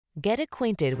Get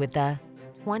acquainted with the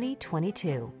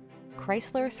 2022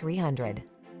 Chrysler 300.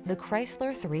 The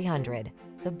Chrysler 300,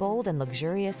 the bold and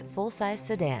luxurious full-size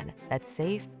sedan that's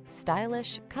safe,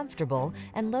 stylish, comfortable,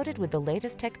 and loaded with the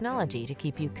latest technology to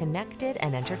keep you connected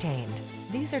and entertained.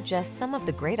 These are just some of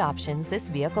the great options this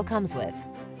vehicle comes with: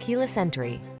 keyless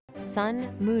entry,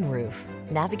 sun, moon roof,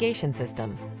 navigation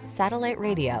system, satellite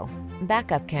radio,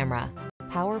 backup camera,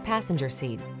 power passenger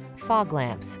seat, fog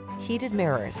lamps, heated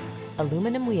mirrors,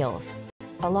 aluminum wheels,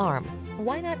 alarm.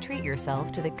 Why not treat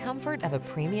yourself to the comfort of a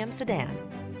premium sedan?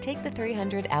 Take the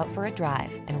 300 out for a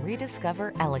drive and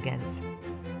rediscover elegance.